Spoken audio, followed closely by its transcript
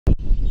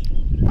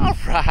All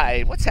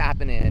right, what's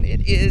happening?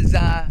 It is,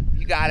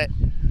 you got it,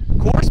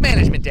 course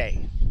management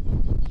day.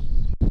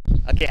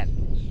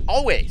 Again,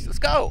 always, let's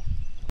go.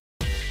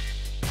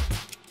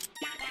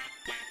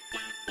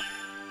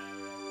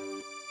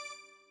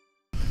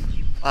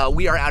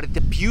 We are out at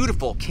the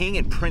beautiful King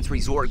and Prince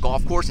Resort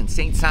Golf Course in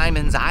St.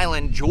 Simons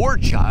Island,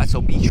 Georgia.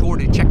 So be sure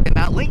to check them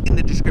out. Link in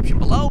the description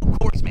below.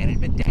 Course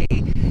Management Day.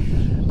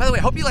 By the way,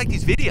 I hope you like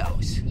these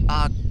videos.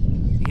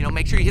 You know,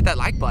 make sure you hit that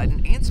like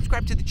button and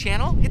subscribe to the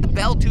channel. Hit the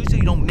bell too so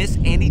you don't miss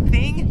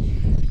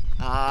anything.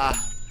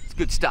 It's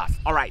good stuff.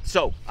 All right,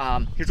 so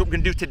here's what we're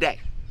gonna do today.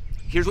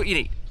 Here's what you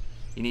need.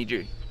 You need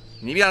to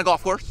be on a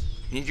golf course.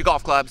 You need your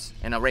golf clubs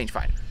and a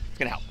rangefinder. It's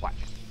gonna help. Watch.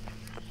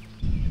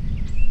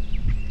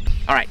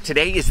 All right,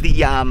 today is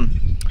the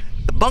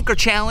bunker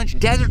challenge,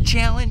 desert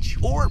challenge,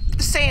 or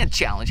the sand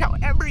challenge,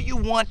 however you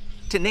want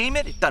to name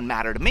it. It doesn't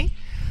matter to me.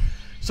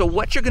 So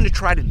what you're gonna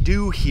try to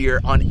do here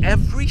on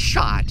every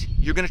shot,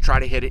 you're gonna try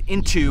to hit it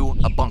into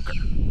a bunker.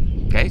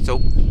 Okay,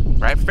 so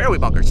right, fairway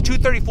bunker. It's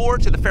 234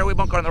 to the fairway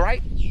bunker on the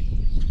right.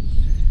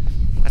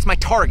 That's my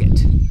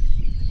target.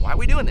 Why are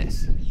we doing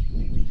this?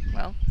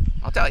 Well,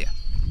 I'll tell you.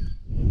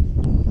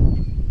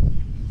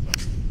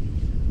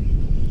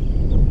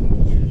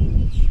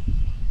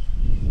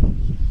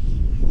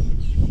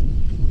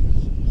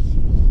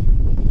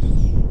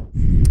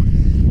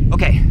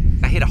 Okay,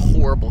 I hit a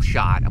horrible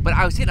shot, but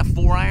I was hitting a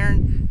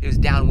 4-iron. It was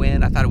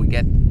downwind. I thought it would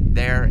get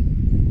there.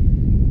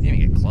 Didn't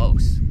even get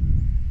close.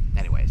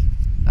 Anyways,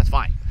 that's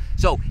fine.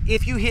 So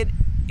if you hit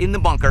in the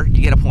bunker,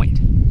 you get a point.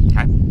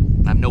 Okay,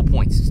 I have no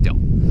points still.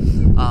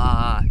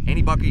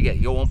 Any bunker you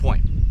get 1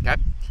 point. Okay,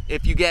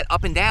 if you get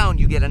up and down,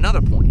 you get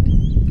another point.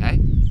 Okay,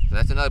 so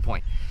that's another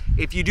point.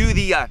 If you do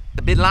the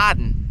Bin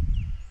Laden,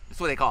 that's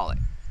what they call it.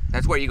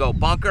 That's where you go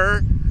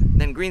bunker,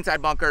 then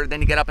greenside bunker,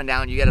 then you get up and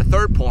down, you get a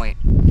 3rd point.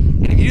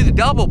 And if you do the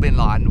double Bin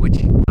Laden,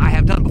 which I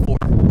have done before,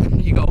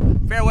 you go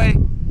fairway,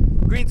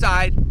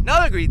 greenside,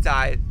 another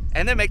greenside,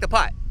 and then make the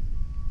putt.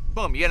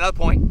 Boom, you get another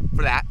point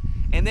for that.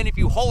 And then if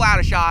you hole out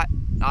a shot,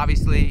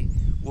 obviously,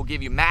 we'll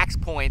give you max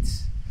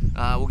points.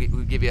 We'll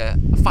give you a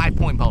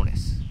 5-point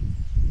bonus.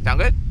 Sound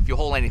good? If you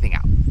hole anything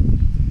out.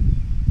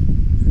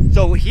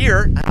 So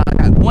here,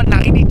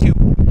 192.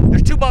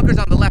 There's 2 bunkers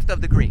on the left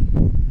of the green.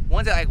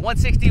 One's at like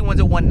 160,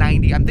 one's at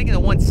 190. I'm thinking the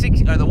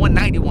 160 or the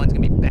 190 one's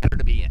gonna be better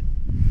to be in.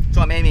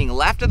 So I'm aiming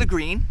left of the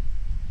green,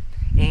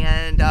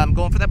 and I'm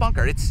going for that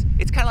bunker. It's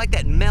kind of like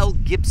that Mel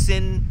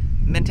Gibson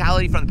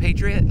mentality from The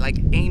Patriot, like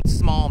aim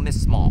small,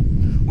 miss small.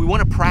 We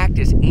want to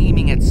practice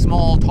aiming at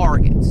small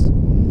targets.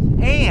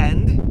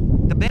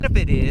 And the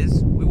benefit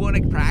is we want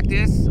to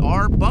practice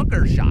our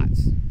bunker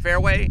shots,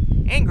 fairway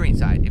and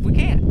greenside, if we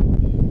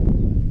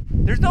can.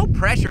 There's no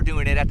pressure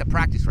doing it at the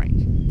practice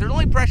range. There's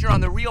only pressure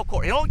on the real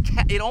course.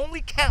 It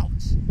only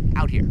counts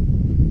out here.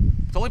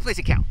 It's the only place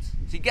it counts.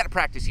 So you got to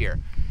practice here.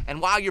 And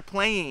while you're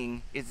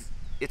playing,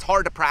 it's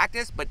hard to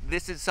practice, but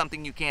this is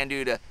something you can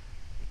do to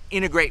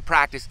integrate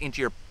practice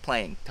into your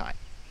playing time.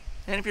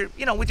 And if you're,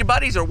 you know, with your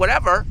buddies or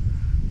whatever,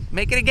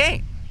 make it a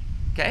game,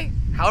 okay?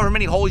 However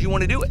many holes you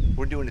want to do it.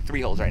 We're doing it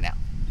 3 holes right now.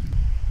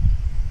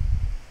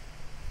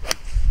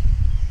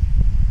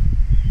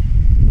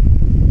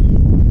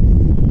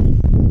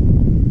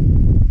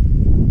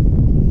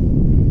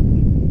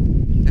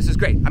 This is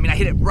great. I mean, I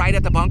hit it right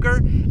at the bunker,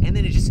 and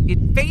then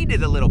it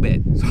faded a little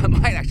bit. So I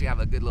might actually have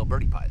a good little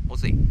birdie putt. We'll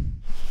see.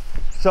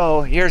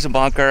 So here's a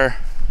bunker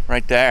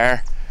right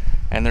there,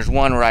 and there's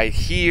one right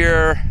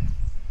here.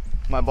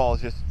 My ball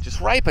is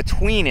just right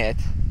between it.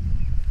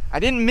 I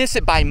didn't miss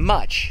it by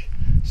much.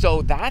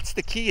 So that's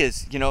the key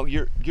is, you know,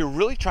 you're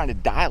really trying to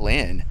dial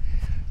in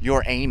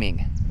your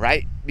aiming,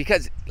 right?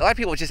 Because a lot of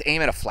people just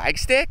aim at a flag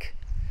stick,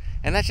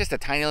 and that's just a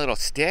tiny little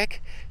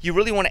stick. You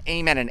really want to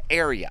aim at an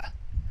area.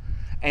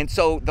 And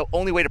so the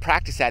only way to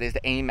practice that is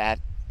to aim at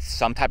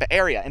some type of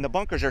area, and the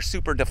bunkers are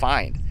super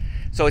defined.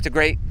 So it's a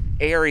great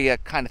area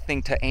kind of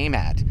thing to aim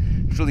at.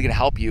 It's really gonna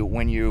help you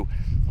when you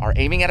are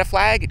aiming at a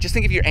flag. Just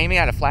think if you're aiming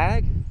at a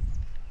flag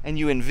and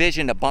you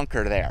envision a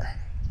bunker there,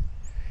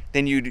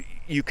 then you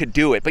could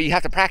do it, but you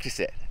have to practice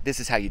it.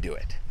 This is how you do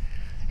it.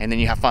 And then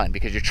you have fun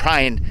because you're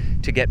trying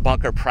to get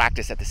bunker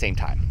practice at the same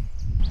time.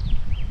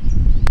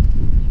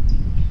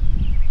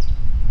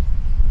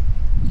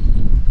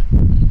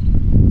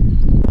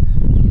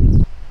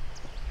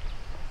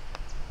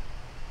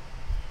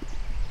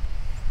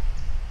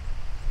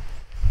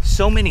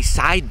 So many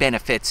side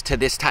benefits to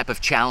this type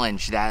of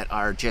challenge that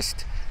are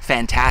just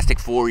fantastic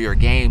for your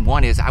game.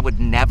 One is I would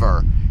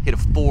never hit a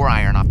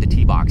 4-iron off the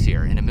tee box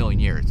here in a million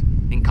years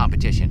in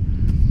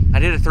competition.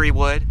 I'd hit a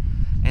 3-wood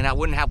and I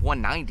wouldn't have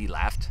 190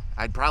 left.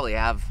 I'd probably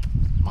have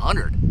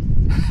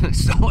 100.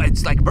 So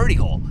it's like a birdie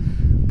hole.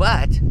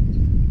 But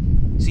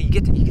so you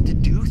get to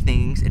do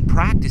things and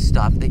practice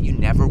stuff that you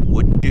never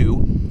would do,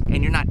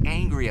 and you're not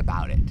angry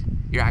about it.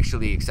 You're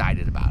actually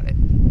excited about it.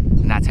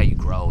 And that's how you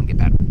grow and get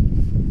better.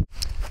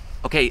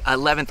 Okay,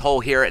 11th hole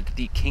here at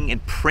the King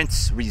and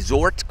Prince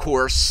Resort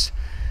course.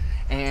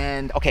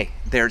 And okay,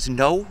 there's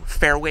no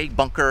fairway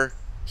bunker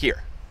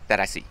here that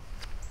I see.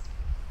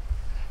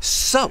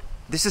 So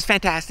this is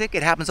fantastic.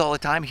 It happens all the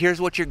time.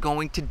 Here's what you're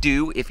going to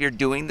do if you're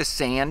doing the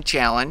sand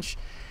challenge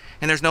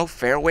and there's no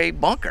fairway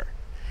bunker.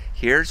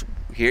 Here's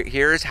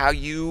how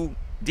you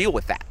deal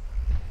with that.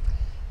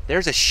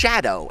 There's a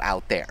shadow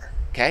out there,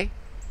 okay?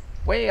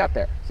 Way out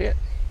there, see it?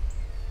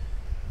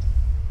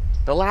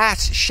 The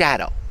last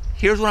shadow.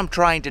 Here's what I'm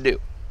trying to do.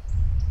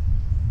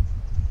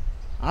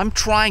 I'm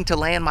trying to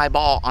land my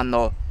ball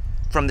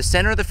from the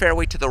center of the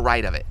fairway to the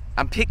right of it.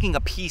 I'm picking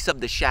a piece of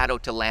the shadow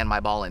to land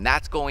my ball in.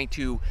 That's going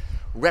to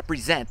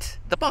represent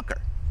the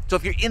bunker. So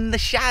if you're in the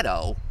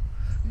shadow,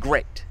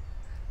 great.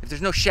 If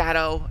there's no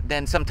shadow,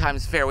 then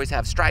sometimes fairways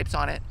have stripes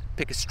on it.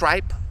 Pick a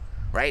stripe,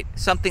 right?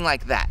 Something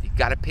like that. You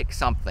gotta pick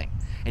something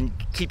and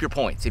keep your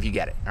points if you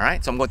get it, all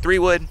right? So I'm going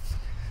 3-wood,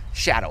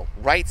 shadow,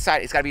 right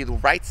side. It's gotta be the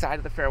right side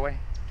of the fairway.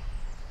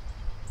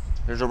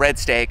 There's a red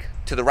stake,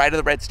 to the right of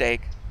the red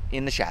stake,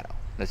 in the shadow.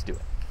 Let's do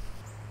it.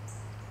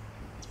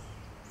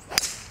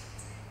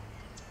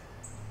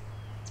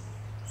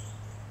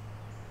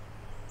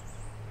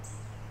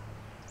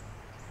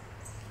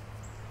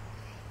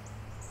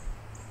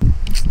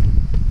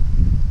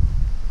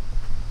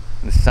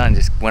 The sun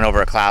just went over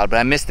a cloud, but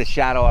I missed the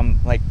shadow.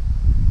 I'm like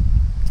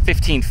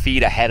 15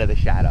 feet ahead of the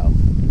shadow.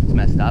 It's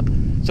messed up.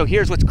 So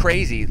here's what's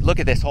crazy. Look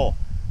at this hole.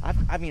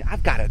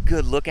 I've got a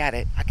good look at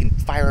it. I can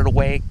fire it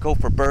away, go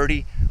for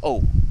birdie.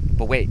 Oh,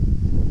 but wait.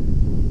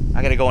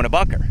 I gotta go in a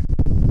bunker.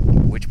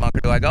 Which bunker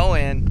do I go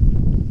in?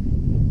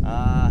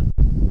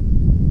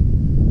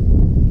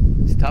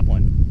 It's a tough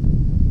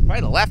one.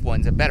 Probably the left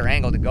one's a better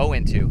angle to go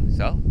into.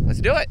 So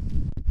let's do it.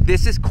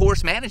 This is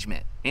course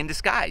management in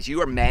disguise.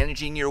 You are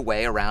managing your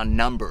way around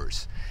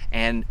numbers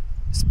and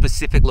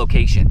specific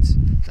locations.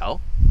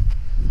 So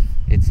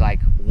it's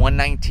like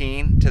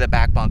 119 to the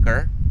back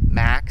bunker,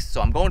 max.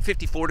 So I'm going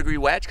 54-degree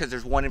wedge because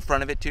there's one in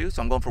front of it too.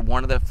 So I'm going for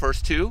one of the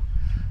first two,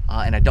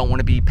 and I don't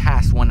want to be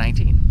past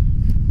 119.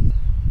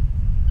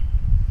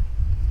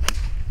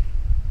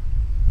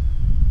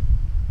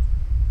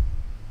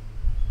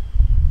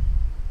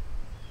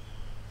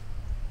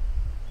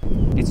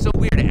 It's so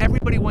weird.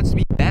 Everybody wants to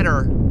be a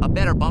better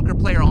bunker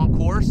player on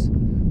course,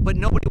 but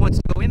nobody wants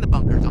to go in the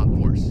bunkers on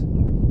course.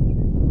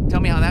 Tell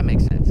me how that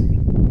makes sense.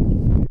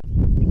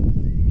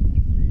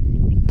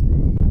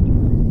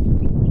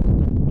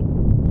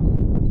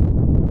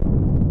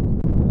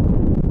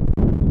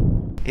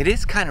 It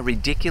is kind of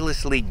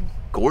ridiculously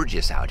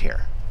gorgeous out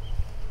here.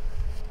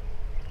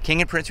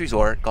 King and Prince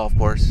Resort Golf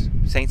Course,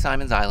 St.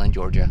 Simon's Island,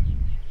 Georgia.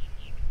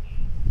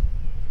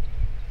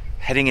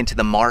 Heading into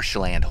the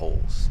marshland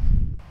holes.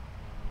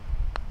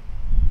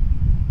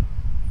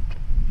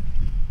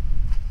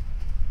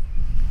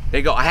 There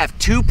you go. I have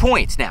 2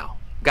 points now.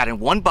 Got in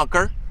one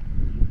bunker,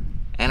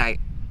 and I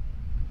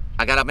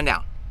got up and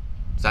down.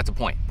 So that's a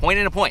point. Point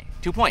and a point.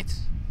 2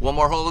 points. One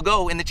more hole to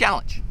go in the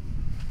challenge.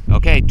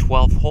 Okay,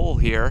 12th hole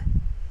here.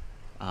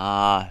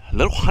 A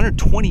little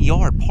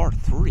 120-yard par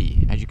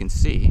 3, as you can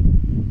see.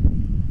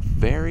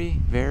 Very,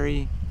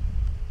 very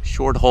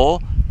short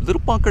hole.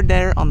 Little bunker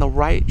there on the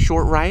right,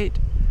 short right.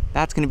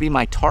 That's going to be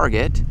my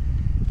target.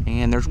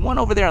 And there's one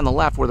over there on the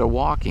left where they're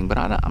walking, but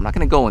I'm not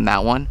going to go in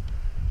that one.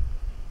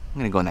 I'm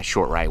gonna go in that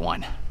short right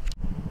one.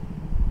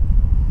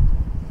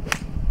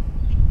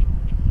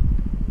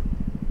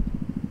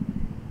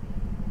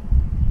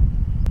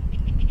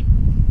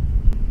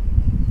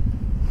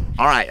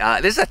 All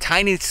right, this is a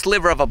tiny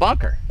sliver of a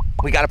bunker.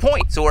 We got a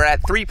point, so we're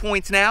at 3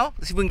 points now.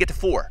 Let's see if we can get to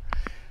 4.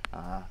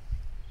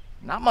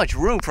 Not much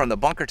room from the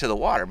bunker to the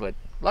water, but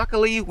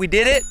luckily we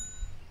did it.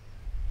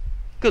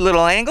 Good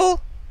little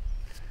angle.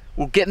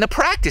 We're getting the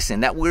practice in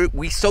that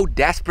we so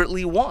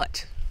desperately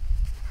want.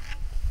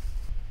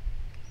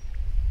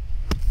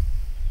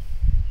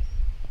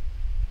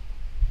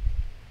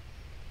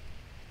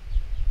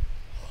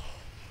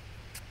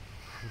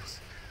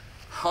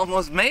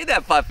 Almost made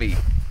that puppy.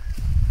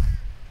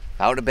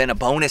 That would have been a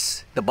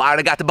bonus. The bar would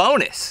have got the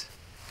bonus.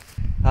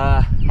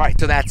 All right,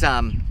 so that's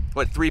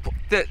what, 3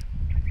 points?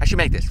 I should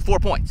make this 4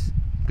 points.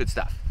 Good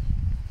stuff.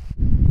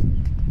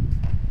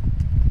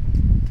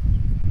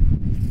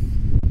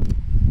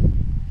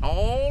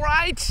 All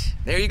right,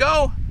 there you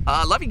go.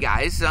 Love you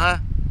guys. See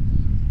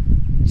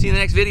you in the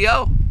next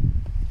video.